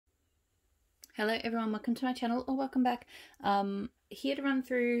Hello everyone, welcome to my channel or welcome back. Here to run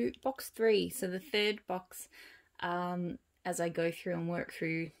through box 3, so the third box, as I go through and work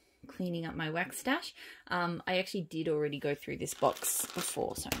through cleaning up my wax stash. I actually did already go through this box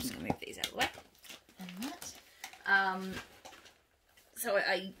before, so I'm just going to move these out of the way. And that. So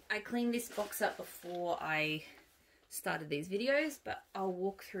I cleaned this box up before I started these videos, but I'll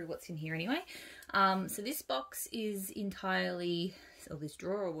walk through what's in here anyway. So this box is entirely, or this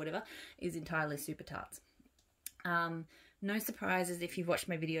drawer or whatever, is entirely Super Tarts. No surprises if you've watched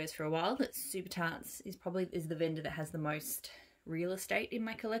my videos for a while that Super Tarts is the vendor that has the most real estate in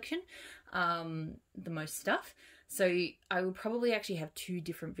my collection, the most stuff. So I will probably actually have two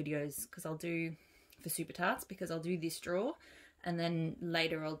different videos because I'll do for Super Tarts, because I'll do this drawer, and then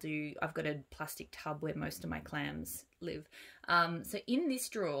later I've got a plastic tub where most of my clams live. So in this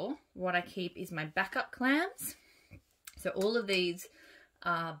drawer, what I keep is my backup clams. So all of these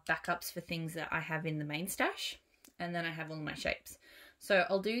are backups for things that I have in the main stash, and then I have all my shapes. So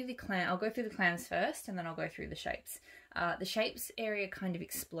I'll go through the clams first, and then I'll go through the shapes. The shapes area kind of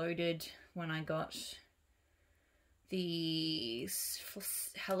exploded when I got the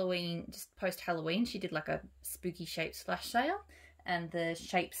Halloween, just post Halloween, she did like a spooky shapes flash sale, and the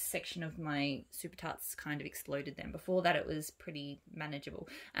shapes section of my Super Tarts kind of exploded then. Before that it was pretty manageable,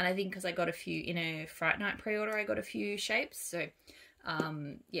 and I think because I got a few in a Fright Night pre-order, I got a few shapes. So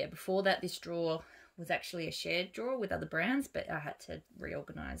yeah, before that this drawer was actually a shared drawer with other brands, but I had to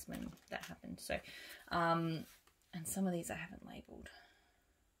reorganize when that happened. So and some of these I haven't labeled.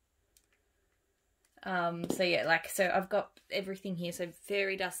 So yeah, so I've got everything here. So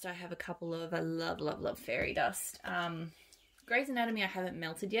fairy dust, I have a couple of. I love fairy dust. Grey's Anatomy I haven't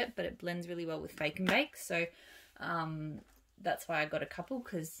melted yet, but it blends really well with Fake and Bake. So that's why I got a couple,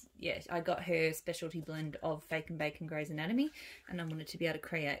 because yeah, I got her specialty blend of Fake and Bake and Grey's Anatomy, and I wanted to be able to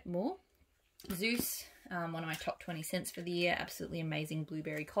create more. Zeus, one of my top 20 scents for the year. Absolutely amazing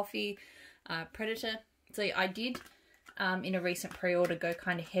blueberry coffee. Predator. So yeah, I did in a recent pre-order go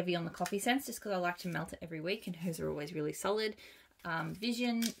kind of heavy on the coffee scents, just because I like to melt it every week, and hers are always really solid.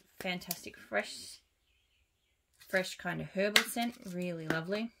 Vision, fantastic fresh kind of herbal scent, really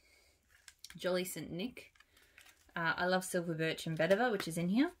lovely. Jolly St. Nick. I love Silver Birch and Vetiver, which is in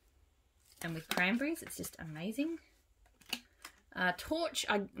here, and with cranberries, it's just amazing. Torch,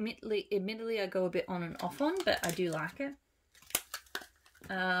 admittedly I go a bit on and off on, but I do like it.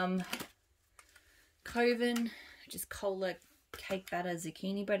 Coven, just cola cake batter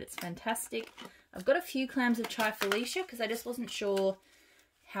zucchini bread, it's fantastic. I've got a few clams of Chai Felicia because I just wasn't sure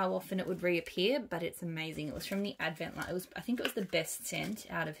how often it would reappear, but it's amazing. It was from the Advent line. I think it was the best scent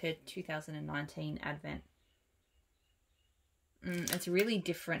out of her 2019 Advent. It's really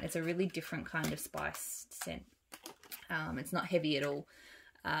different. It's a really different kind of spice scent. It's not heavy at all.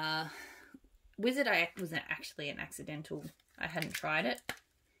 Wizard was actually an accidental. I hadn't tried it.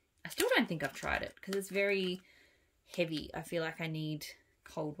 I still don't think I've tried it because it's very heavy. I feel like I need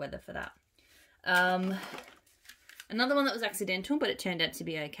cold weather for that. Another one that was accidental, but it turned out to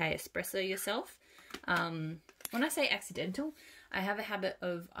be okay, Espresso Yourself. When I say accidental, I have a habit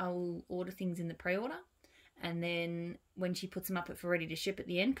of I'll order things in the pre-order, and then when she puts them up for ready to ship at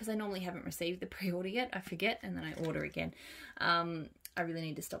the end, because I normally haven't received the pre-order yet, I forget, and then I order again. I really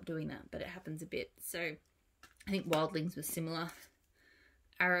need to stop doing that, but it happens a bit. So I think Wildlings was similar.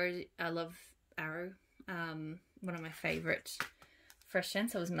 Arrow, I love Arrow. One of my favourite fresh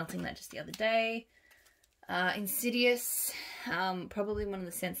scents. I was melting that just the other day. Insidious, probably one of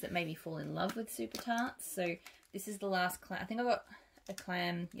the scents that made me fall in love with Super Tarts. So this is the last clam. I think I got a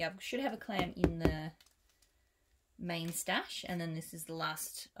clam. Yeah, I should have a clam in the main stash, and then this is the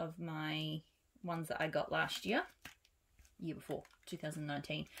last of my ones that I got last year before,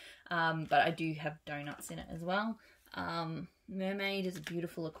 2019. But I do have donuts in it as well. Mermaid is a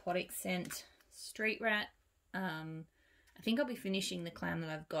beautiful aquatic scent. Street Rat. I think I'll be finishing the clam that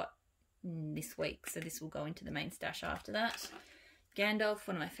I've got this week, so this will go into the main stash after that. Gandalf,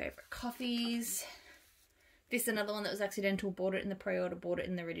 one of my favourite coffees. This is another one that was accidental. Bought it in the pre-order, bought it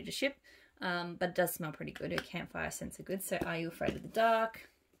in the ready to ship, but it does smell pretty good. Her campfire scents are good. So Are You Afraid of the Dark?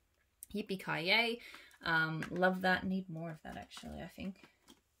 Yippee-ki-yay. Love that. Need more of that actually, I think.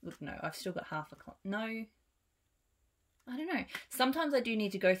 Look, no, I've still got half a no. I don't know. Sometimes I do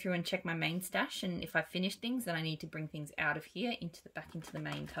need to go through and check my main stash, and if I finish things, then I need to bring things out of here back into the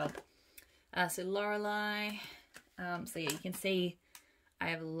main tub. So Lorelei. So yeah, you can see I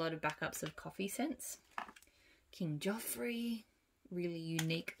have a lot of backups of coffee scents. King Joffrey, really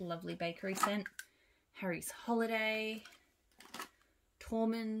unique, lovely bakery scent. Harry's Holiday.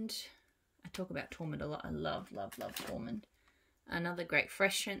 Tormund. I talk about Tormund a lot. I love Tormund. Another great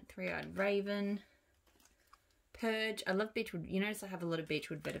fresh scent, Three-Eyed Raven. Purge. I love Beechwood. You notice I have a lot of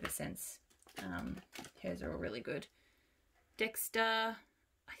Beechwood Bed of Essence. Hers are all really good. Dexter.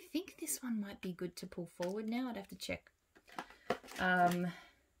 I think this one might be good to pull forward now. I'd have to check.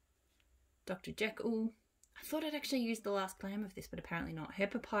 Dr. Jekyll. I thought I'd actually used the last clam of this, but apparently not. Her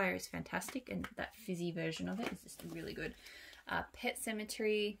papaya is fantastic, and that fizzy version of it is just really good. Pet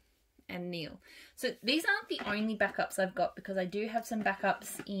Cemetery and Neil. So these aren't the only backups I've got, because I do have some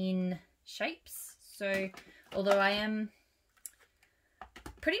backups in shapes. So although I am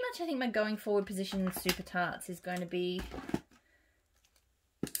pretty much, I think my going forward position in Super Tarts is going to be,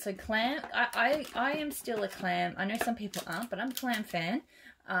 so clam. I am still a clam. I know some people aren't, but I'm a clam fan.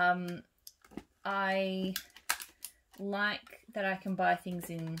 I like that I can buy things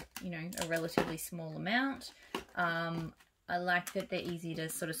in, you know, a relatively small amount. I like that they're easy to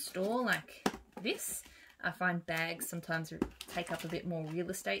sort of store like this. I find bags sometimes take up a bit more real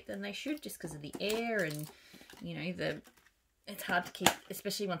estate than they should, just because of the air and, you know, it's hard to keep,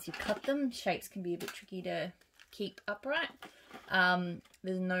 especially once you cut them. Shapes can be a bit tricky to keep upright.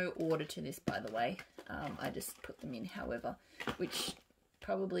 There's no order to this, by the way. I just put them in however, which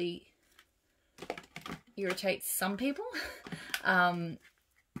probably irritates some people.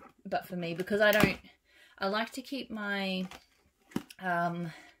 But for me, because I like to keep my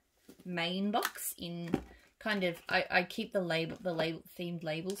main box in kind of, I keep the themed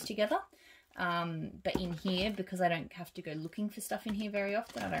labels together. But in here, because I don't have to go looking for stuff in here very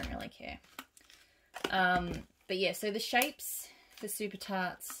often, I don't really care. But yeah, so the shapes for Super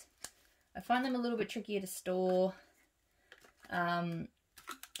Tarts, I find them a little bit trickier to store. I'm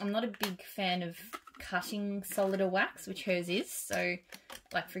not a big fan of cutting solider wax, which hers is. So,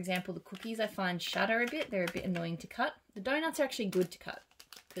 like for example, the cookies I find shudder a bit. They're a bit annoying to cut. The donuts are actually good to cut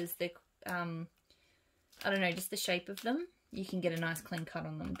because they're, I don't know, just the shape of them. You can get a nice clean cut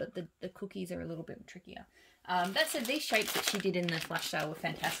on them, but the cookies are a little bit trickier. That said, these shapes that she did in the flash sale were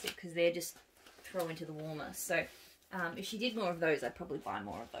fantastic because they're just throw into the warmer. So if she did more of those, I'd probably buy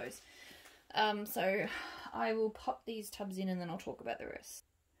more of those. So I will pop these tubs in and then I'll talk about the rest.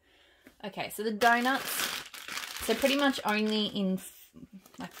 Okay, so the donuts. So pretty much only in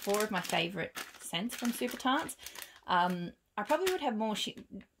like 4 of my favourite scents from Super Tarts. I probably would have more.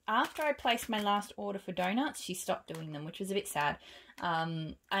 After I placed my last order for donuts, she stopped doing them, which was a bit sad.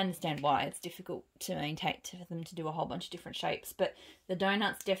 I understand why. It's difficult to maintain for them to do a whole bunch of different shapes. But the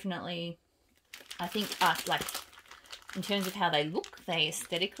donuts definitely, I think, like, in terms of how they look,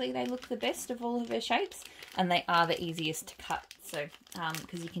 aesthetically look the best of all of her shapes. And they are the easiest to cut. So,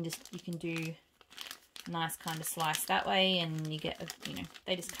 because you can do nice kind of slice that way, and you get, you know,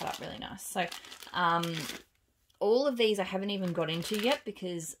 they just cut up really nice. So, all of these I haven't even got into yet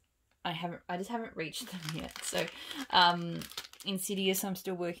because I just haven't reached them yet. So, Insidious, I'm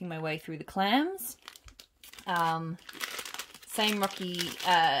still working my way through the clams. Same Rocky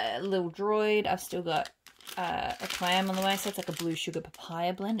Little Droid, I've still got a clam on the way. So it's like a blue sugar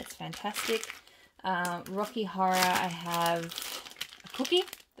papaya blend. It's fantastic. Rocky Horror, I have a cookie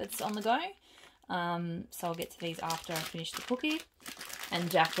that's on the go. So I'll get to these after I finish the cookie. And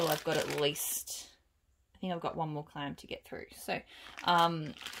Jackal, I've got at least, I think I've got one more clam to get through. So,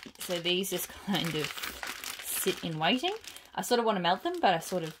 so these just kind of sit in waiting. I sort of want to melt them, but I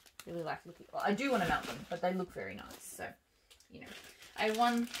sort of really like looking, well, I do want to melt them, but they look very nice. So, you know, I have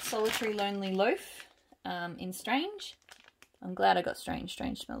one Solitary Lonely Loaf in Strange. I'm glad I got Strange.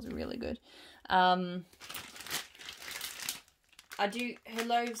 Strange smells really good. Her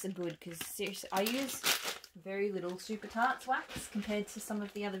loaves are good because seriously, I use very little Super Tarts wax compared to some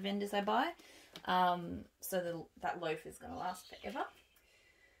of the other vendors I buy. So that loaf is going to last forever.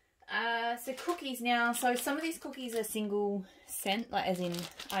 So cookies now. So some of these cookies are single scent, like as in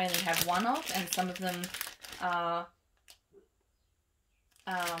I only have one of, and some of them are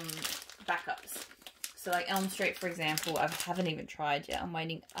backups. So like Elm Street, for example, I haven't even tried yet. I'm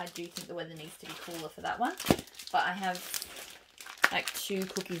waiting. I do think the weather needs to be cooler for that one. But I have like 2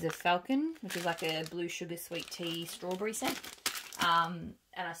 cookies of Falcon, which is like a blue sugar sweet tea strawberry scent. And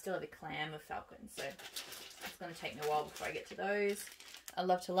I still have a clam of Falcon. So it's going to take me a while before I get to those. I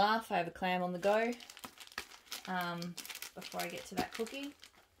Love to Laugh. I have a clam on the go before I get to that cookie.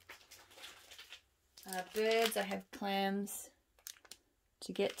 Birds, I have clams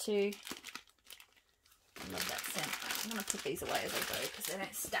to get to. I love that scent. I'm going to put these away as I go because they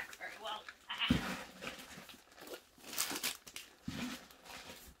don't stack very well.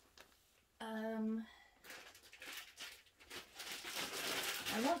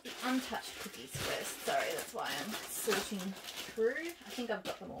 I want the untouched cookies first. Sorry, that's why I'm sorting through. I think I've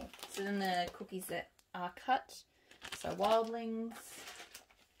got them all. So then the cookies that are cut. So Wildlings,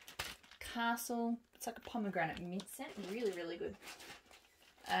 Castle. It's like a pomegranate mint scent. Really, really good.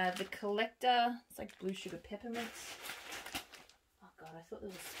 The Collector. It's like blue sugar peppermints. Oh god, I thought there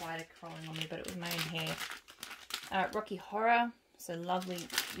was a spider crawling on me, but it was my own hair. Rocky Horror. So lovely,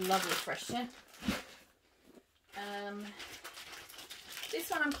 lovely fresh scent. This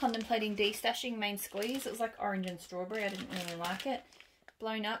one I'm contemplating destashing, Main Squeeze. It was like orange and strawberry. I didn't really like it.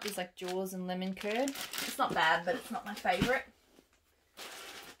 Blown Up is like Jaws and lemon curd. It's not bad, but it's not my favourite.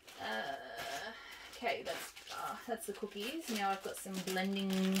 Okay, that's the cookies. Now I've got some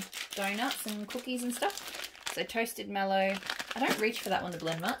blending donuts and cookies and stuff. So Toasted Mallow. I don't reach for that one to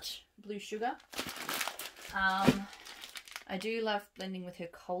blend much. Blue Sugar. I do love blending with her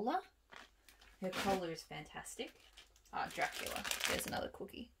cola. Her cola is fantastic. Oh, Dracula. There's another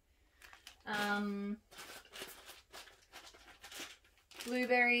cookie.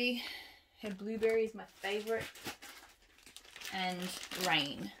 Blueberry. Her blueberry is my favourite. And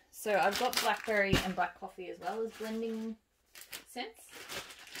Rain. So I've got blackberry and black coffee as well as blending scents.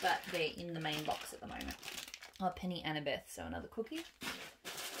 But they're in the main box at the moment. Oh, Penny Annabeth. So another cookie.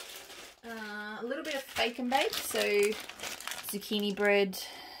 A little bit of Fake and Bake. So zucchini bread,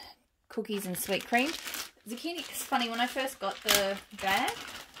 cookies and sweet cream. Zucchini, it's funny, when I first got the bag,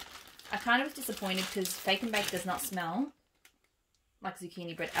 I kind of was disappointed because Fake and Bake does not smell like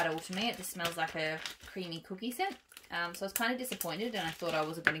zucchini bread at all to me. It just smells like a creamy cookie scent. So I was kind of disappointed and I thought I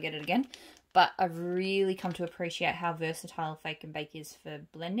wasn't going to get it again. But I've really come to appreciate how versatile Fake and Bake is for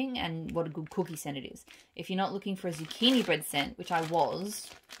blending and what a good cookie scent it is. If you're not looking for a zucchini bread scent, which I was,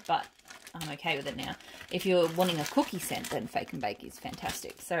 but I'm okay with it now. If you're wanting a cookie scent, then Fake and Bake is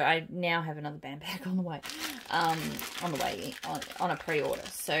fantastic. So I now have another band bag on the way, on a pre-order.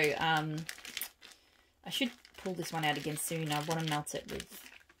 So I should pull this one out again soon. I want to melt it with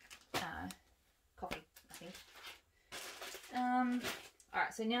coffee, I think.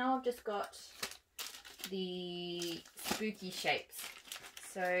 Alright, so now I've just got the spooky shapes.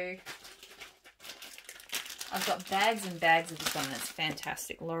 So I've got bags and bags of this one, and it's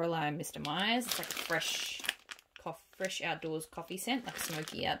fantastic. Lorelei and Mr. Myers. It's like a fresh outdoors coffee scent, like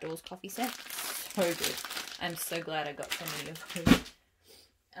smoky outdoors coffee scent. So good. I'm so glad I got so many of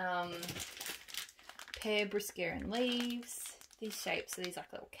those. Pear, Brisket and Leaves. These shapes, so these are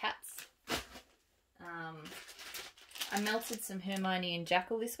like little cats. I melted some Hermione and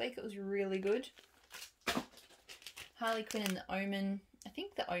Jackal this week. It was really good. Harley Quinn and the Omen. I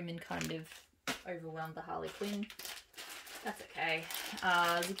think the Omen kind of overwhelmed the Harley Quinn. That's okay.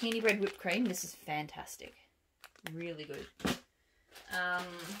 Zucchini bread whipped cream. This is fantastic. Really good. I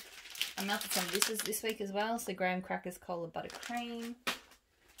melted some of this week as well. So graham crackers, cola buttercream.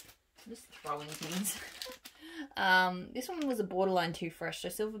 I'm just throwing things. This one was a borderline too fresh. So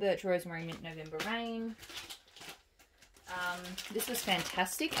silver birch, rosemary, mint, November rain. This was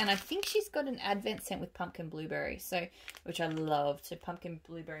fantastic, and I think she's got an advent scent with pumpkin blueberry, so which I love. So pumpkin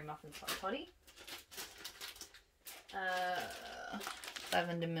blueberry muffins hot toddy.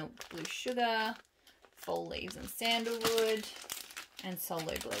 Lavender milk, blue sugar, fall leaves and sandalwood, and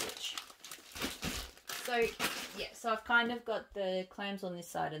solo glow witch. So yeah, so I've kind of got the clams on this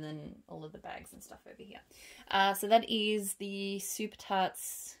side and then all of the bags and stuff over here. So that is the Super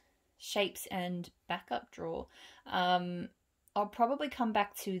Tarts shapes and backup drawer. I'll probably come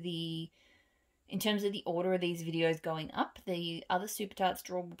back to in terms of the order of these videos going up, the other Super Tarts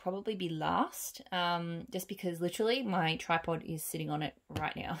drawer will probably be last, just because literally my tripod is sitting on it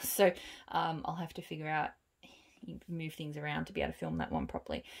right now. So I'll have to figure out, move things around to be able to film that one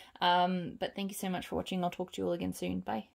properly. But thank you so much for watching. I'll talk to you all again soon. Bye.